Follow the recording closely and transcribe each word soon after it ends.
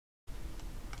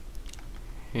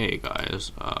Hey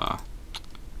guys,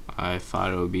 I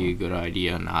thought it would be a good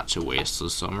idea not to waste the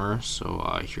summer,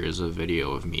 so here's a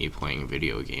video of me playing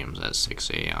video games at 6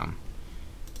 a.m.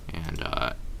 And,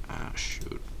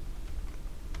 shoot.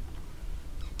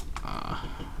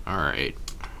 Alright.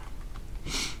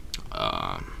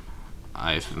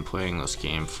 I've been playing this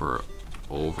game for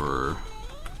over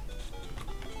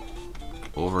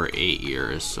 8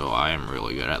 years, so I am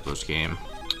really good at this game.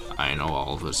 I know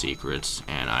all the secrets,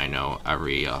 and I know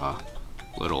every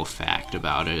little fact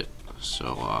about it,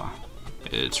 so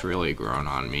it's really grown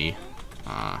on me.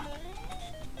 Hang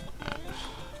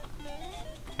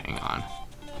on.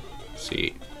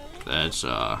 See, that's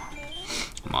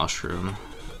mushroom.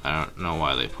 I don't know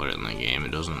why they put it in the game. It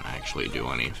doesn't actually do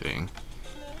anything.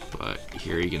 But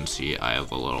here you can see I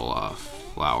have a little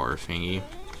flower thingy.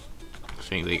 I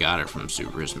think they got it from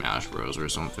Super Smash Bros. Or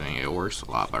something. It works a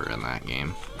lot better in that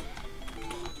game.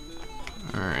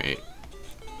 Alright.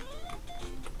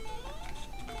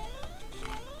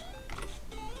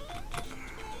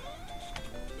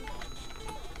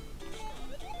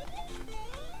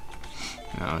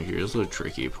 Now here's the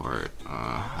tricky part.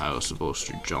 I was supposed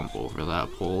to jump over that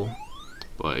pole,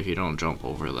 but if you don't jump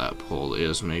over that pole, it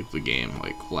does make the game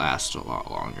last a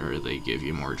lot longer. They give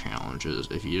you more challenges.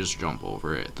 If you just jump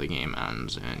over it, the game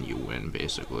ends and you win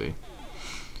basically.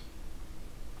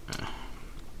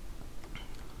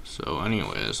 So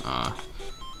anyways,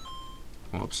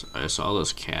 whoops, I saw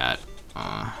this cat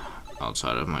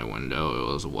outside of my window.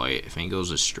 It was white. I think it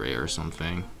was a stray or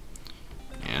something.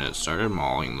 And it started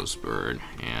mauling this bird,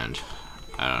 and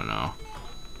I don't know.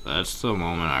 That's the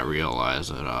moment I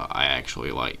realized that I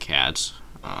actually like cats.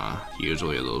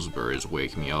 Usually those birds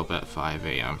wake me up at 5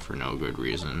 a.m. for no good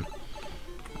reason.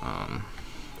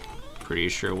 Pretty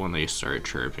sure when they start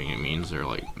chirping, it means they're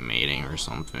like mating or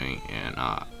something, and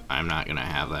I'm not gonna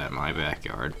have that in my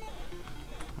backyard.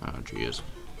 Oh jeez.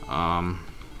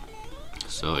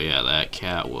 So yeah, that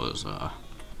cat was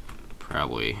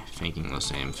probably thinking the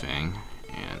same thing,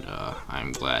 and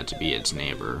I'm glad to be its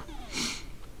neighbor.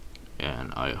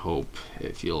 And I hope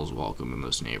it feels welcome in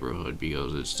this neighborhood,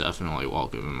 because it's definitely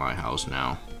welcome in my house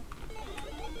now.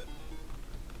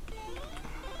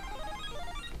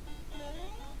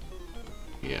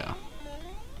 Yeah.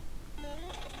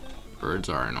 Birds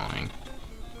are annoying.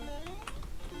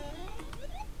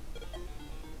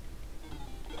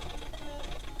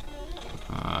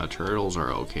 Turtles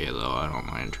are okay though, I don't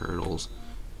mind turtles.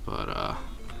 But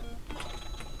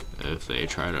if they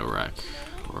try to wreck,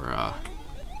 or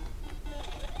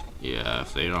yeah,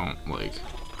 if they don't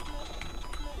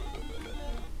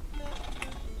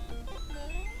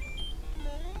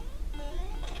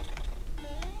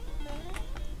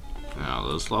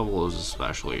now this level is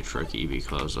especially tricky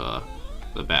because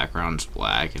the background's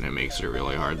black and it makes it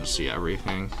really hard to see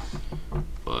everything,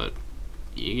 but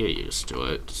you get used to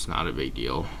it. It's not a big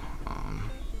deal.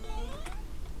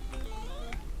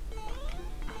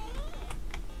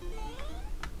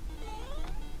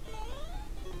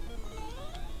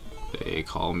 They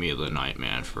call me the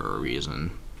Nightman for a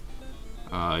reason.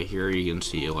 Here you can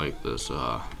see this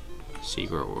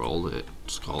secret world.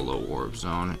 It's called a warp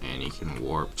zone, and you can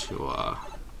warp to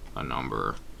a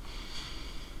number.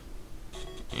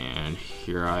 And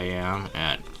here I am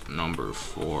at number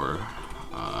 4.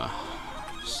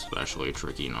 Especially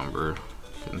tricky number,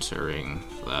 considering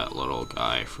that little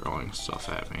guy throwing stuff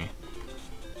at me.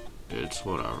 It's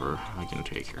whatever, I can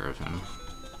take care of him.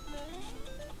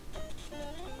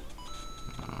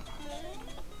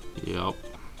 Yep.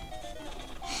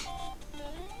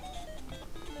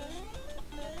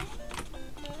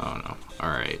 Oh no.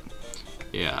 Alright.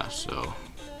 Yeah, so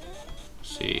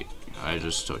see, I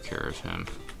just took care of him.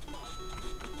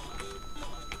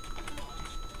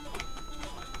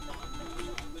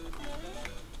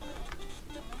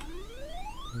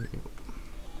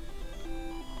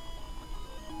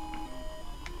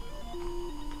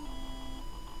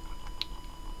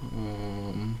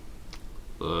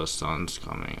 The sun's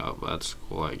coming up. That's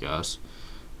cool, I guess.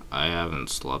 I haven't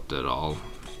slept at all,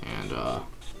 and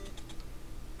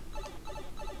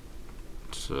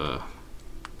it's a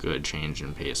good change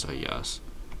in pace, I guess.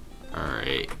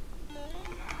 Alright.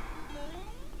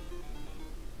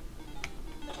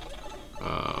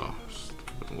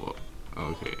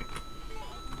 Okay.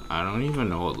 I don't even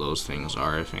know what those things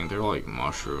are. I think they're like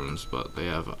mushrooms, but they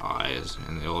have eyes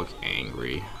and they look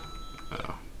angry.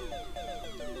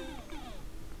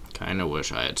 Kinda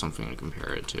wish I had something to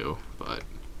compare it to, but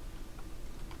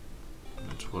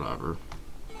it's whatever.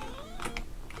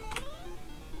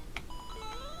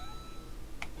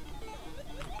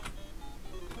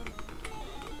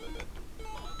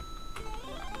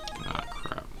 Ah,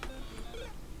 crap.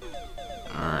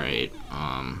 Alright,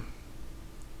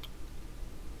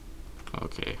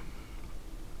 okay.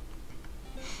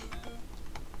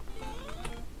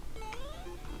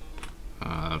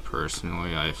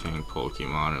 Personally, I think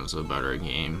Pokemon is a better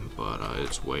game, but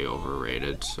it's way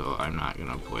overrated, so I'm not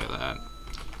gonna play that.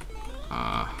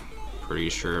 Pretty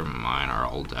sure mine are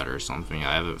all dead or something.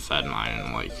 I haven't fed mine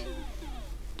in like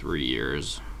 3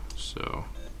 years, so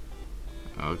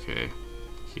okay.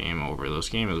 Game over. This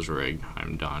game is rigged.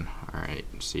 I'm done. Alright,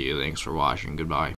 see you. Thanks for watching. Goodbye.